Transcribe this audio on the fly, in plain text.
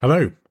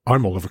Hello,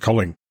 I'm Oliver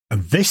Colling,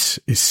 and this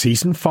is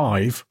Season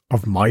 5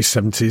 of My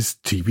 70s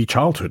TV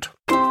Childhood.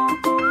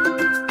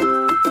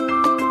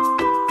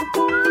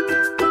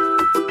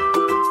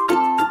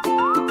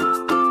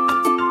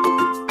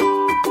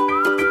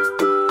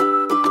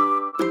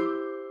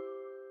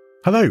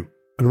 Hello,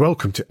 and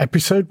welcome to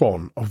Episode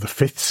 1 of the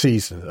 5th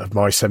season of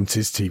My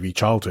 70s TV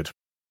Childhood.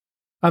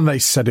 And they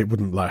said it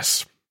wouldn't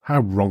last.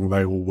 How wrong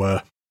they all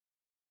were.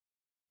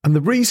 And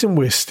the reason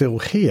we're still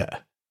here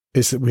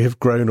is that we have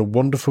grown a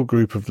wonderful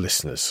group of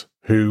listeners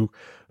who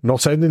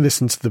not only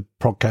listen to the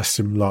podcast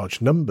in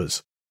large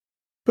numbers,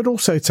 but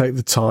also take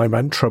the time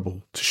and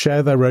trouble to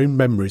share their own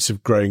memories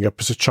of growing up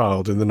as a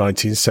child in the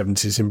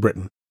 1970s in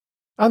Britain,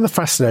 and the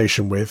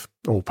fascination with,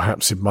 or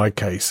perhaps in my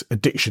case,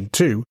 addiction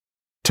to,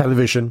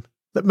 television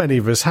that many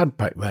of us had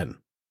back then.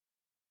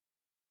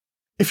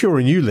 If you're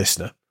a new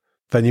listener,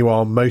 then you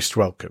are most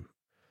welcome.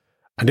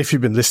 And if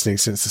you've been listening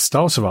since the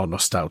start of our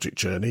nostalgic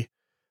journey,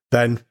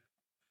 then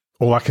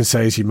all I can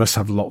say is you must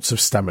have lots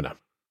of stamina.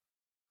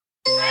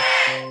 10,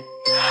 9,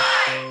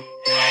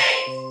 8,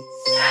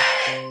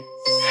 7,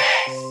 6,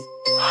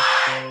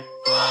 5,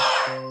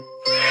 4,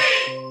 3,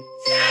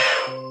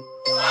 2,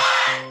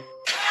 1.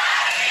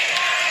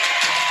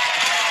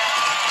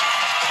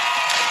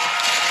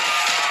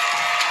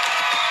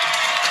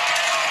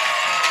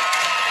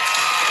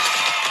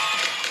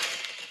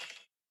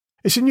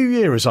 It's a new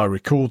year as I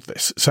record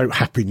this, so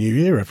Happy New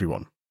Year,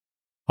 everyone.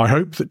 I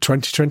hope that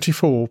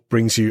 2024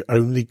 brings you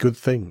only good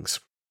things.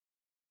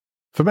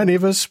 For many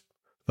of us,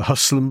 the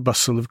hustle and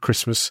bustle of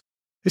Christmas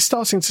is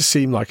starting to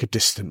seem like a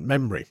distant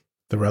memory.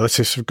 The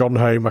relatives have gone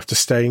home after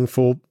staying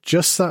for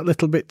just that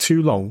little bit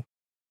too long,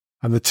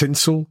 and the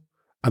tinsel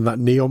and that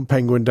neon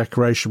penguin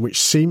decoration,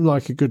 which seemed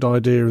like a good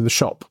idea in the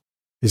shop,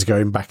 is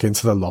going back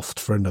into the loft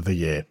for another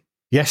year.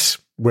 Yes,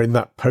 we're in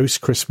that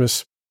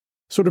post-Christmas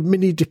sort of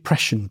mini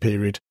depression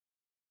period,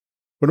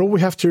 when all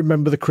we have to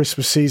remember the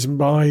Christmas season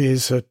by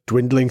is a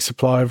dwindling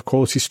supply of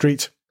Quality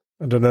Street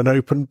and an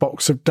unopened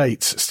box of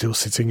dates still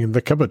sitting in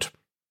the cupboard.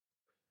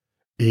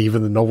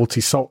 Even the novelty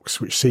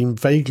socks, which seemed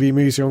vaguely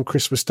amusing on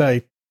Christmas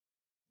Day,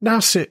 now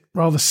sit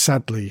rather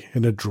sadly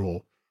in a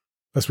drawer,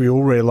 as we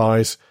all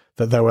realise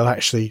that there will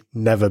actually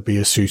never be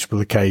a suitable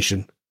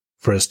occasion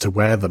for us to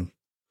wear them.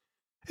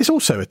 It's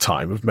also a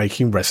time of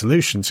making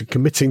resolutions and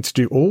committing to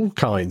do all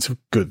kinds of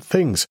good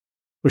things,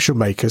 which will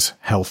make us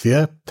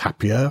healthier,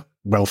 happier,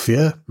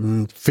 wealthier,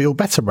 and feel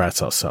better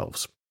about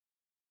ourselves.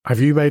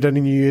 Have you made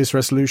any New Year's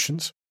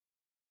resolutions?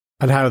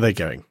 And how are they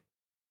going?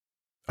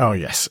 Oh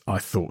yes, I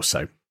thought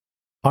so.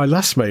 I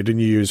last made a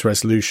New Year's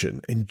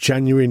resolution in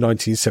January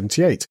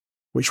 1978,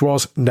 which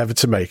was never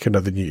to make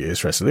another New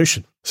Year's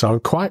resolution. So I'm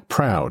quite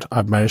proud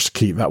I've managed to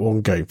keep that one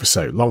going for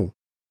so long.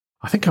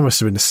 I think I must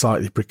have been a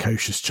slightly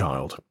precocious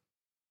child.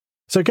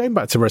 So going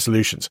back to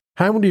resolutions,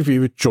 how many of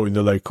you had joined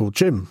the local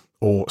gym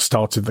or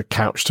started the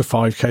Couch to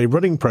 5K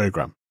running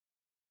programme?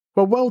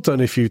 Well done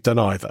if you've done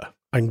either,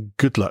 and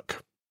good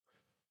luck.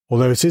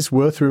 Although it is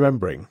worth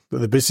remembering that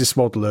the business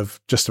model of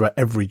just about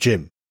every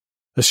gym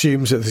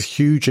assumes that there's a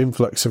huge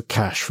influx of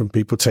cash from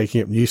people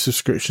taking up new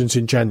subscriptions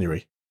in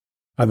January,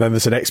 and then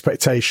there's an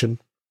expectation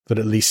that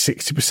at least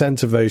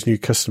 60% of those new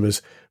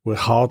customers will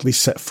hardly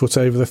set foot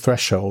over the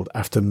threshold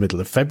after the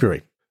middle of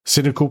February.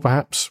 Cynical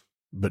perhaps,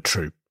 but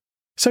true.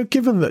 So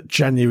given that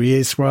January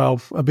is,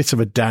 well, a bit of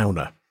a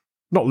downer,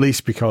 not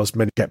least because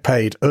many get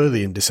paid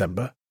early in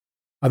December,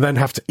 and then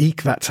have to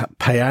eke that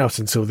payout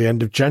until the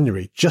end of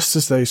January, just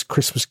as those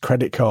Christmas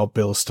credit card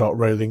bills start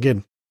rolling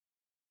in.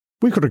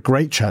 We've got a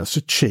great chance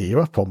to cheer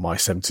you up on My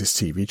 70s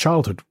TV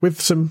Childhood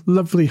with some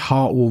lovely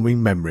heartwarming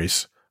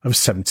memories of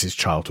 70s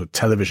childhood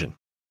television.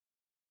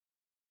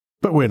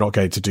 But we're not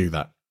going to do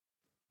that.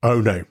 Oh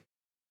no.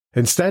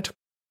 Instead,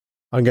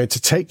 I'm going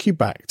to take you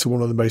back to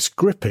one of the most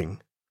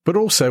gripping, but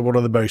also one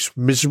of the most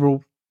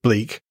miserable,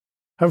 bleak,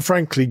 and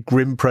frankly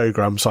grim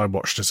programmes I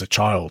watched as a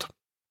child.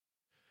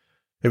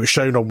 It was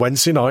shown on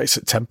Wednesday nights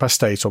at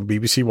 8:10 on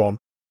BBC One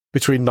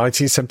between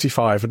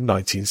 1975 and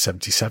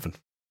 1977.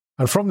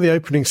 And from the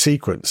opening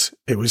sequence,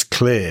 it was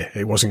clear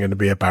it wasn't going to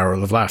be a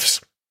barrel of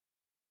laughs.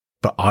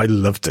 But I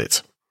loved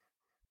it.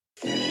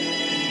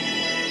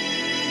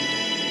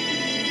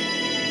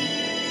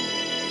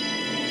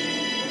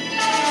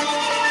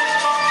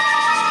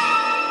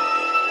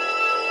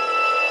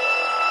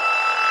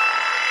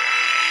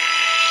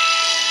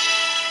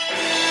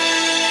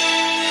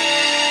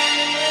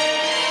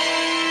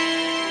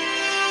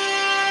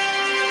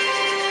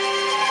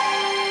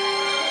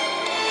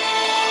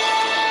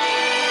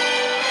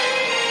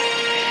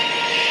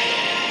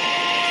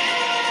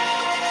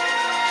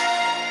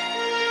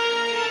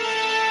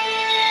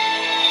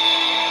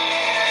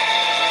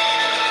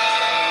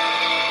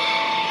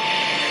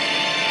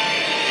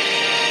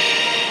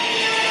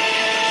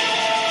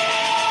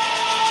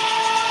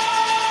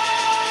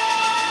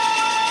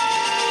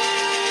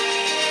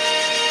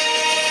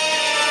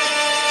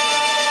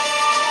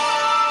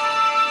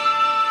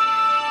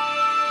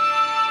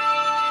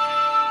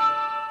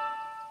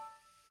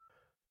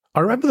 I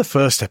remember the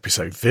first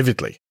episode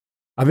vividly,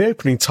 and the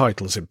opening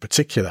titles in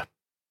particular.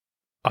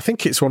 I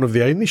think it's one of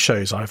the only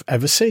shows I've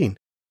ever seen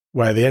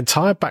where the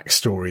entire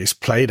backstory is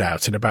played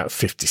out in about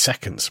 50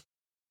 seconds,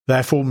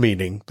 therefore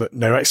meaning that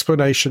no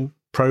explanation,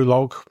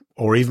 prologue,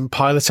 or even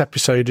pilot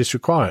episode is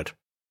required.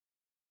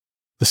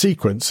 The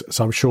sequence, as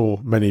I'm sure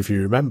many of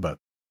you remember,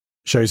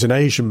 shows an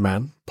Asian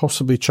man,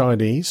 possibly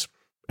Chinese,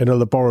 in a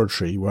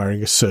laboratory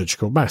wearing a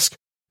surgical mask,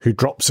 who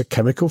drops a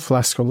chemical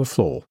flask on the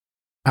floor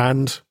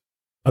and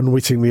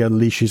unwittingly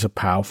unleashes a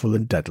powerful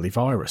and deadly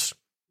virus.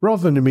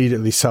 Rather than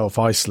immediately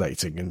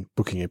self-isolating and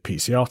booking a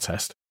PCR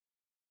test,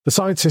 the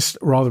scientist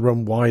rather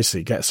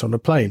unwisely gets on a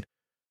plane,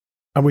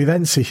 and we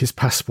then see his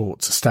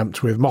passport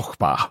stamped with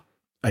Moskva,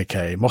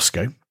 aka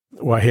Moscow,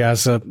 where he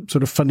has a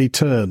sort of funny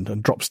turn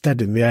and drops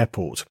dead in the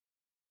airport.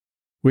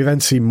 We then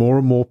see more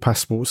and more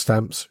passport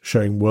stamps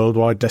showing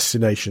worldwide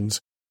destinations,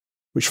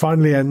 which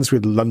finally ends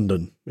with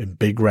London in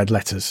big red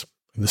letters,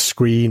 and the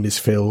screen is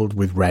filled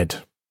with red,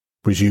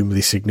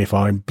 presumably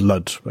signifying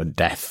blood and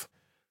death.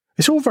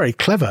 It's all very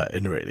clever,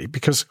 really,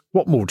 because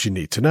what more do you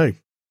need to know?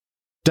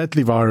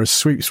 Deadly virus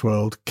sweeps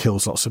world,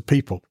 kills lots of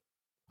people.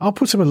 I'll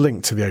put up a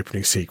link to the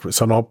opening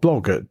sequence on our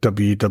blog at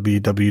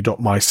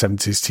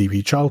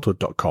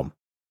www.my70stvchildhood.com,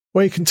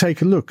 where you can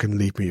take a look and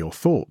leave me your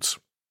thoughts.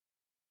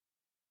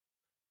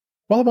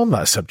 While I'm on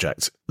that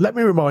subject, let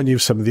me remind you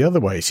of some of the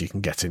other ways you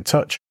can get in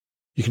touch.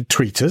 You can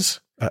tweet us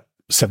at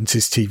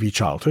 70s TV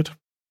Childhood,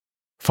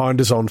 find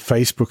us on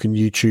Facebook and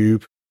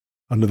YouTube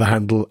under the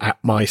handle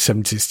at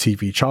My70s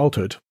TV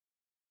Childhood.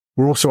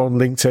 We're also on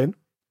LinkedIn,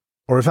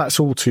 or if that's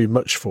all too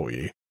much for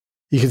you,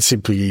 you can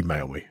simply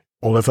email me,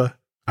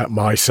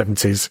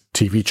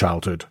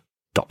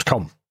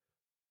 oliver@my70stvchildhood.com.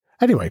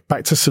 Anyway,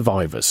 back to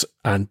Survivors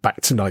and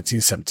back to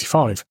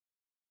 1975.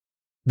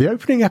 The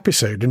opening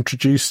episode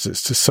introduced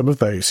us to some of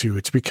those who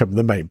were to become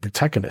the main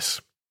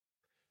protagonists.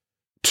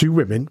 Two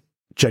women,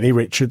 Jenny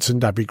Richards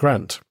and Abby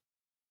Grant.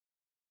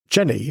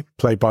 Jenny,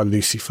 played by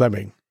Lucy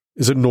Fleming,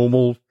 is a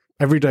normal,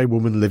 everyday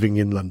woman living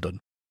in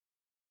London.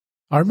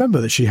 I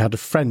remember that she had a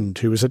friend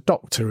who was a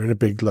doctor in a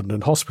big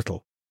London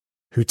hospital,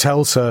 who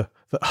tells her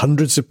that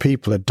hundreds of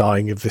people are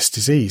dying of this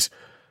disease,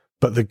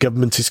 but the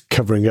government is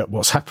covering up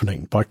what's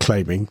happening by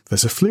claiming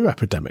there's a flu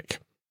epidemic.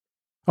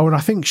 Oh, and I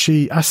think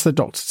she asked the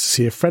doctor to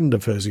see a friend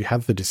of hers who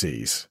had the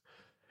disease.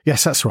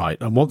 Yes, that's right,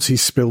 and once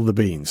he's spilled the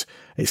beans,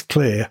 it's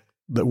clear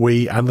that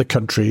we and the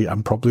country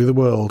and probably the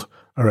world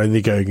are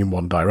only going in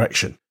one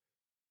direction.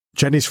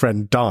 Jenny's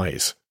friend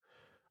dies,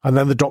 and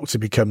then the doctor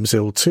becomes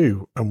ill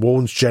too and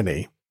warns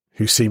Jenny,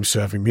 who seems to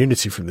have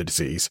immunity from the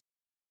disease,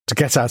 to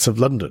get out of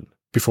London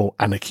before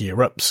anarchy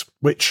erupts,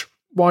 which,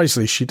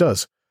 wisely, she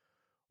does,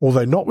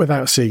 although not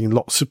without seeing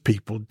lots of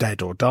people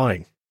dead or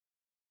dying.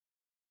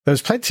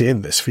 There's plenty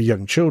in this for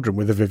young children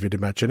with a vivid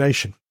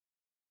imagination.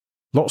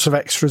 Lots of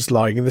extras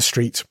lying in the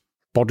street,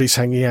 bodies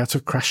hanging out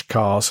of crashed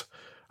cars,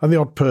 and the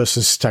odd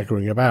person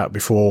staggering about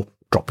before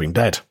dropping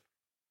dead.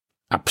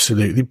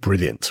 Absolutely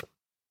brilliant.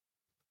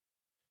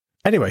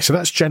 Anyway, so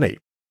that's Jenny.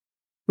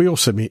 We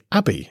also meet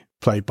Abby,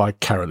 played by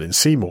Carolyn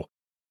Seymour,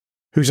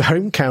 who's a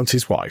home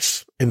county's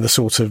wife in the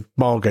sort of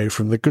Margot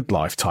from The Good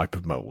Life type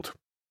of mould,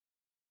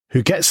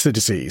 who gets the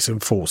disease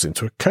and falls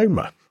into a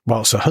coma,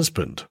 whilst her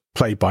husband,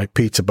 played by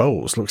Peter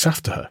Bowles, looks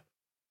after her.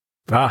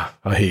 Ah,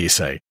 I hear you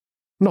say,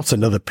 not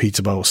another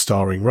Peter Bowles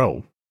starring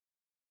role.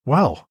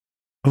 Well,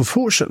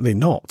 unfortunately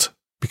not,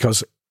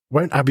 because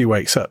when Abby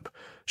wakes up,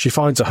 she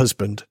finds her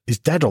husband is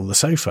dead on the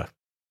sofa,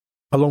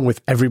 along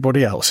with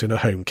everybody else in her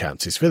home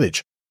county's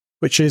village,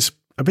 which is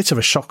a bit of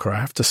a shocker, I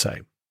have to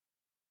say.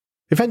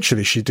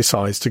 Eventually she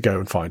decides to go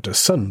and find her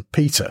son,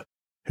 Peter,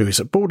 who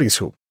is at boarding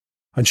school,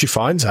 and she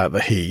finds out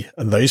that he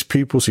and those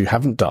pupils who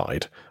haven't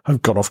died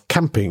have gone off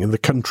camping in the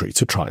country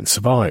to try and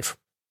survive.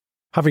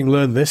 Having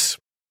learned this,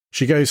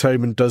 she goes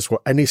home and does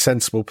what any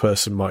sensible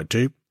person might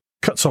do,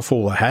 cuts off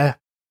all her hair,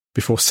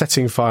 before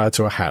setting fire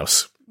to a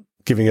house,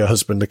 giving her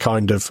husband a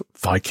kind of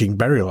Viking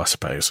burial, I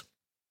suppose.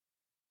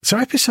 So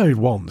episode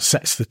 1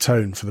 sets the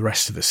tone for the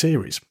rest of the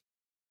series.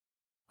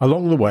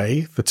 Along the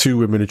way, the two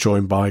women are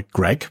joined by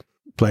Greg,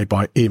 played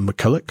by Ian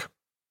McCulloch,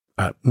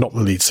 not the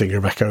lead singer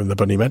of Echo and the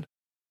Bunnymen,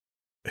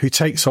 who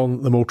takes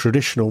on the more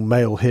traditional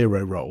male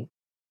hero role,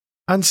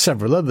 and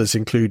several others,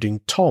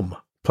 including Tom,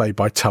 played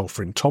by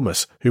Telfrin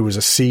Thomas, who was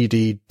a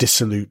seedy,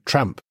 dissolute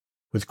tramp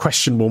with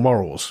questionable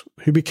morals,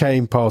 who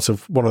became part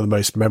of one of the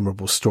most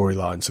memorable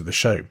storylines of the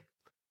show.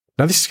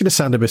 Now, this is going to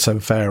sound a bit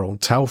unfair on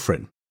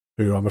Telfrin,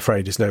 who I'm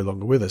afraid is no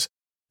longer with us,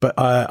 but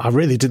I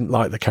really didn't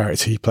like the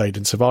character he played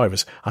in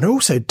Survivors, and I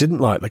also didn't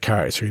like the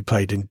character he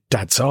played in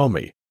Dad's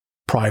Army,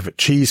 Private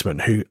Cheeseman,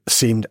 who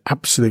seemed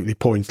absolutely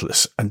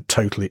pointless and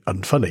totally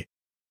unfunny.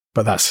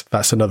 But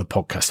that's another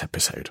podcast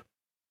episode.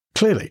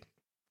 Clearly,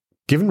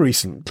 given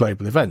recent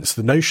global events,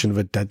 the notion of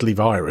a deadly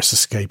virus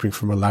escaping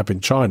from a lab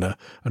in China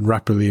and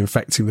rapidly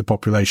infecting the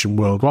population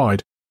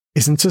worldwide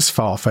isn't as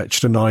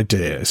far-fetched an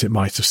idea as it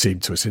might have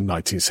seemed to us in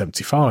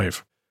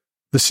 1975.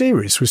 The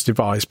series was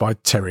devised by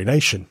Terry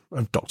Nation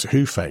of Doctor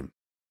Who fame,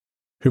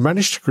 who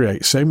managed to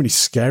create so many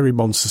scary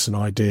monsters and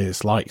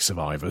ideas like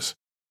Survivors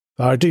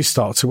that I do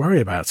start to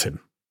worry about him.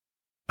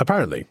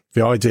 Apparently,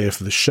 the idea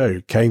for the show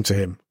came to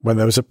him when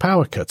there was a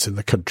power cut in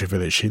the country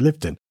village he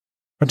lived in,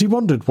 and he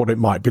wondered what it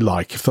might be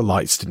like if the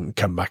lights didn't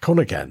come back on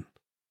again.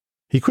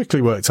 He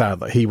quickly worked out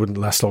that he wouldn't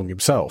last long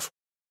himself,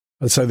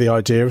 and so the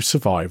idea of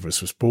Survivors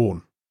was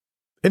born.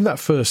 In that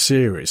first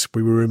series,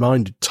 we were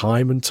reminded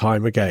time and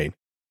time again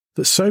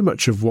that so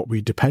much of what we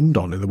depend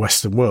on in the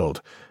Western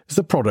world is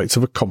the product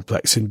of a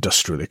complex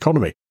industrial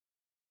economy,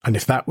 and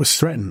if that was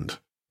threatened,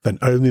 then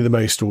only the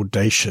most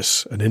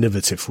audacious and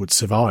innovative would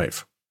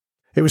survive.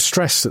 It was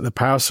stressed that the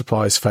power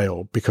supplies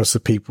failed because the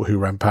people who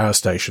ran power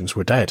stations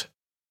were dead,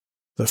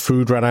 that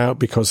food ran out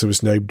because there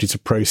was nobody to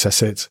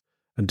process it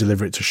and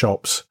deliver it to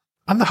shops,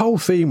 and the whole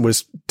theme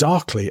was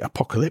darkly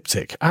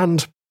apocalyptic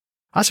and,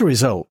 as a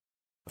result,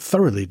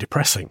 thoroughly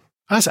depressing.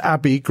 As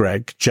Abby,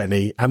 Greg,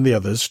 Jenny and the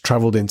others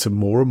travelled into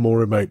more and more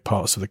remote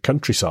parts of the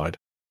countryside,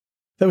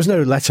 there was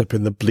no let-up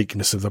in the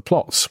bleakness of the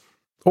plots,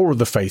 or of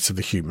the fate of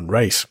the human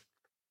race.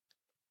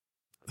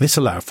 This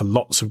allowed for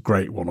lots of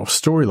great one-off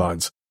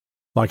storylines,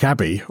 like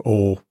Abby,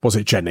 or was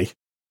it Jenny,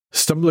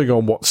 stumbling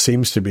on what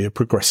seems to be a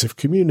progressive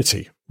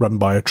community run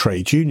by a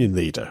trade union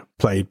leader,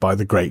 played by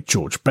the great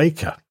George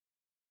Baker.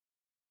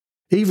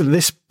 Even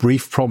this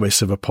brief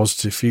promise of a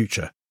positive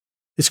future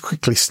is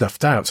quickly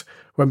snuffed out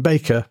when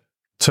Baker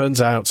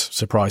turns out,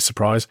 surprise,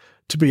 surprise,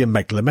 to be a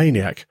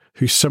megalomaniac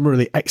who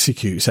summarily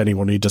executes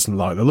anyone he doesn't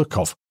like the look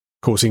of,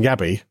 causing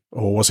Abby,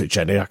 or was it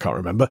Jenny, I can't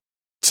remember,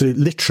 to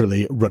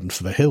literally run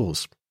for the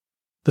hills.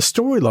 The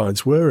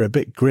storylines were a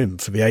bit grim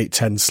for the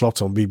 8:10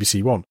 slot on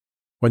BBC One,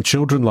 when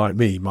children like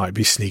me might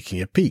be sneaking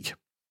a peek.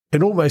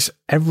 In almost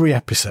every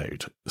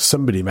episode,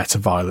 somebody met a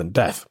violent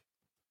death,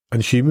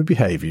 and human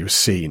behaviour was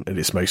seen at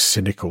its most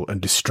cynical and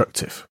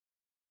destructive,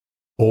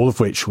 all of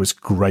which was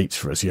great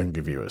for us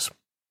younger viewers.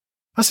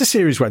 As the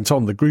series went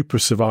on, the group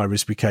of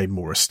survivors became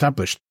more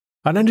established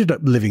and ended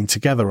up living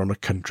together on a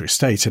country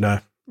estate in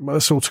a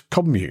sort of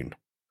commune,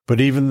 but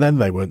even then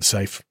they weren't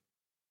safe.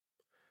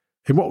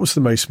 In what was the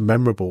most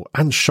memorable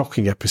and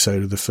shocking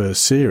episode of the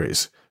first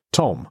series,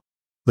 Tom,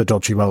 the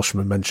dodgy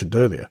Welshman mentioned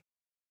earlier,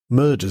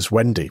 murders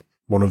Wendy,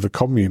 one of the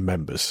commune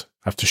members,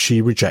 after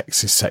she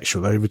rejects his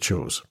sexual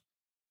overtures.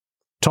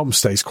 Tom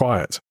stays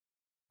quiet,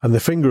 and the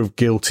finger of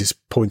guilt is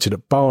pointed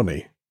at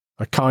Barney,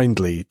 a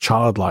kindly,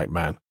 childlike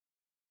man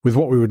with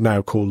what we would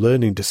now call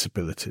learning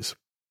disabilities,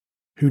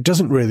 who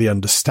doesn't really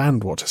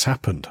understand what has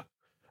happened,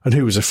 and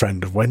who was a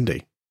friend of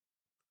Wendy.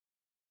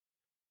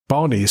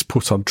 Barney is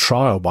put on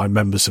trial by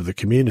members of the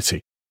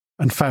community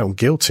and found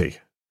guilty,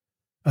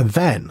 and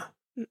then,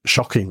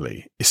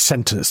 shockingly, is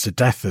sentenced to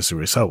death as a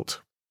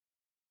result.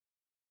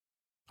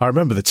 I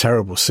remember the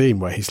terrible scene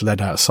where he's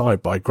led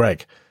outside by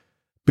Greg,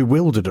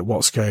 bewildered at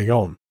what's going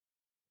on,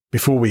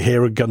 before we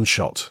hear a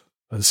gunshot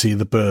and see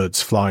the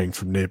birds flying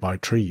from nearby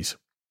trees.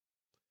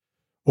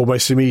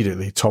 Almost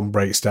immediately, Tom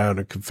breaks down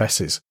and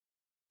confesses,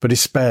 but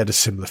is spared a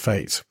similar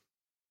fate,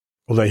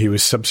 although he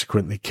was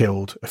subsequently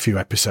killed a few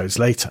episodes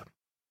later.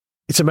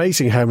 It's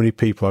amazing how many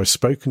people I've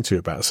spoken to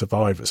about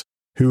Survivors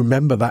who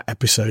remember that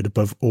episode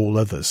above all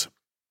others.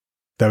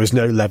 There was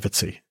no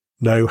levity,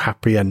 no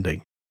happy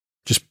ending,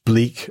 just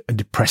bleak and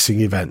depressing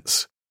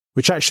events,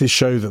 which actually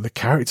show that the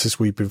characters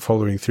we've been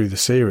following through the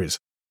series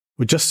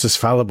were just as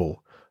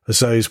fallible as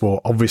those more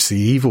obviously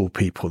evil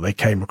people they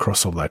came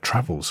across on their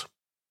travels.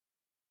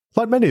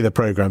 Like many of the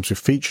programmes we've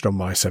featured on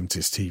My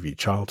 70s TV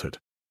Childhood,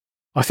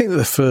 I think that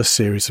the first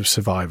series of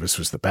Survivors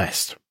was the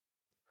best.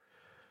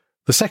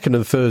 The second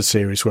and third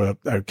series were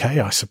okay,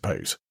 I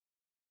suppose,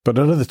 but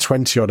another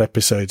 20-odd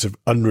episodes of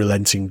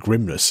unrelenting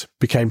grimness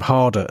became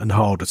harder and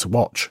harder to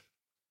watch.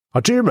 I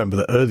do remember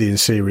that early in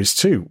Series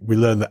 2, we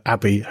learned that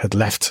Abby had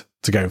left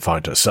to go and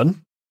find her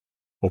son,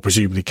 or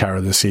presumably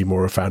Karen and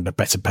Seymour have found a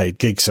better paid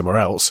gig somewhere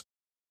else,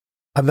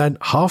 and then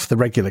half the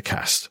regular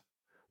cast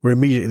were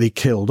immediately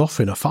killed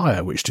off in a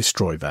fire which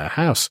destroyed their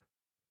house.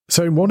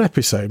 So in one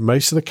episode,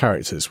 most of the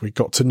characters we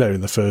got to know in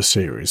the first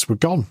series were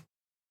gone.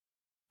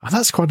 And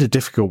that's quite a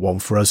difficult one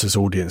for us as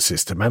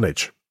audiences to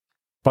manage.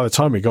 By the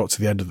time we got to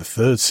the end of the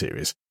third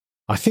series,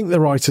 I think the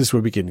writers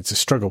were beginning to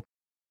struggle,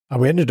 and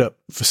we ended up,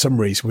 for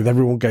some reason, with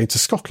everyone going to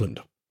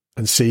Scotland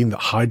and seeing that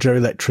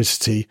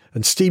hydroelectricity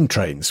and steam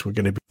trains were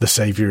going to be the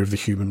saviour of the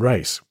human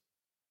race.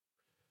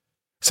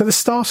 So the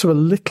start of a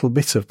little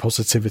bit of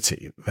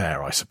positivity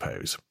there, I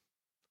suppose.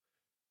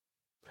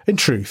 In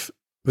truth,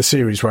 the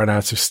series ran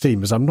out of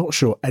steam, as I'm not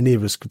sure any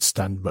of us could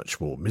stand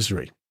much more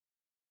misery.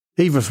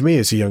 Even for me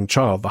as a young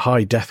child, the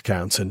high death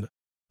count and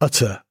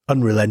utter,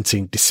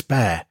 unrelenting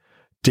despair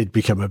did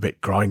become a bit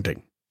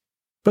grinding.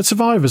 But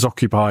Survivors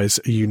occupies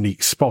a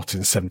unique spot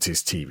in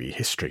 70s TV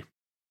history.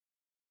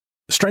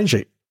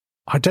 Strangely,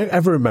 I don't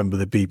ever remember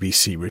the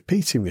BBC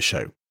repeating the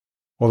show,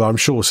 although I'm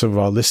sure some of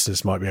our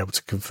listeners might be able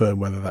to confirm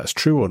whether that's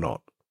true or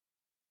not.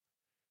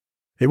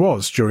 It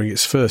was, during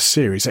its first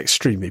series,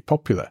 extremely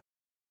popular,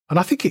 and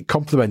I think it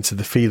complemented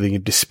the feeling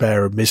of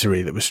despair and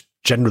misery that was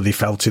generally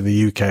felt in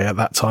the UK at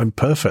that time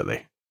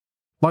perfectly.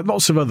 Like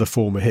lots of other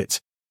former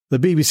hits, the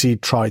BBC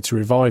tried to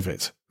revive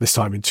it, this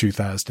time in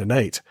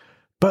 2008,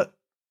 but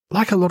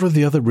like a lot of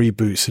the other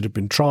reboots that had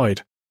been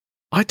tried,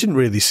 I didn't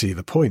really see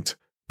the point,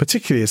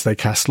 particularly as they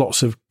cast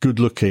lots of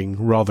good-looking,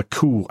 rather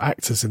cool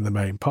actors in the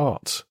main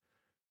parts.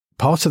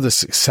 Part of the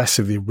success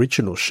of the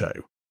original show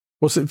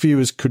was that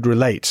viewers could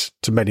relate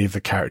to many of the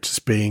characters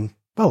being,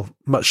 well,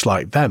 much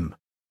like them,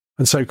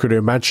 and so could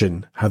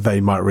imagine how they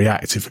might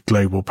react if a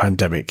global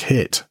pandemic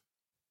hit.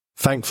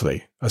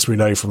 Thankfully, as we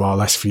know from our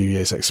last few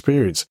years'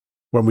 experience,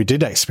 when we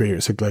did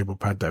experience a global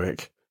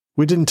pandemic,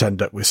 we didn't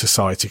end up with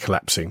society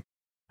collapsing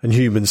and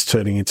humans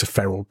turning into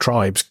feral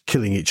tribes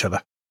killing each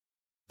other.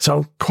 So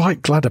I'm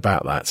quite glad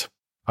about that.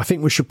 I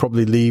think we should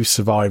probably leave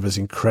Survivor's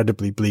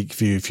incredibly bleak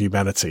view of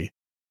humanity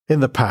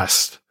in the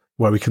past,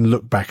 where we can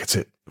look back at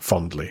it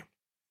fondly.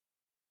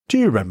 Do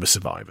you remember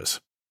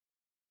Survivors?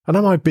 And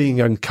am I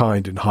being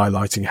unkind in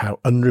highlighting how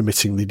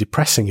unremittingly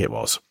depressing it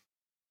was?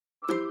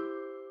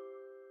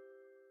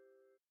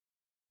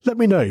 Let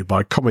me know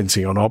by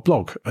commenting on our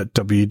blog at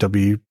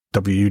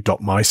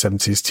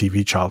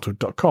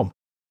www.my70stvchildhood.com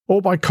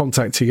or by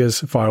contacting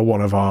us via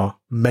one of our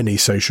many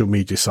social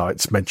media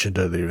sites mentioned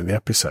earlier in the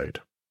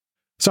episode.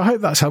 So I hope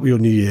that's helped your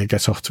new year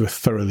get off to a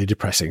thoroughly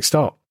depressing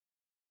start.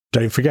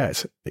 Don't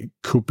forget, it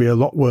could be a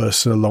lot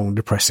worse than a long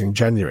depressing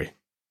January.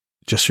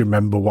 Just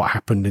remember what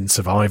happened in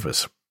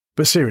Survivors.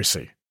 But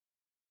seriously,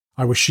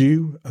 I wish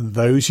you and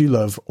those you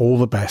love all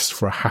the best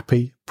for a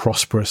happy,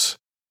 prosperous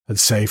and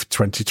safe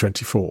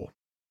 2024.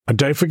 And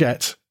don't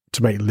forget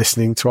to make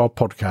listening to our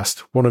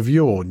podcast one of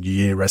your New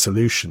Year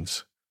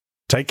resolutions.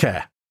 Take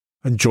care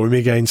and join me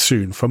again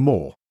soon for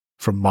more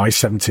from My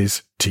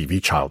 70s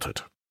TV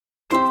Childhood.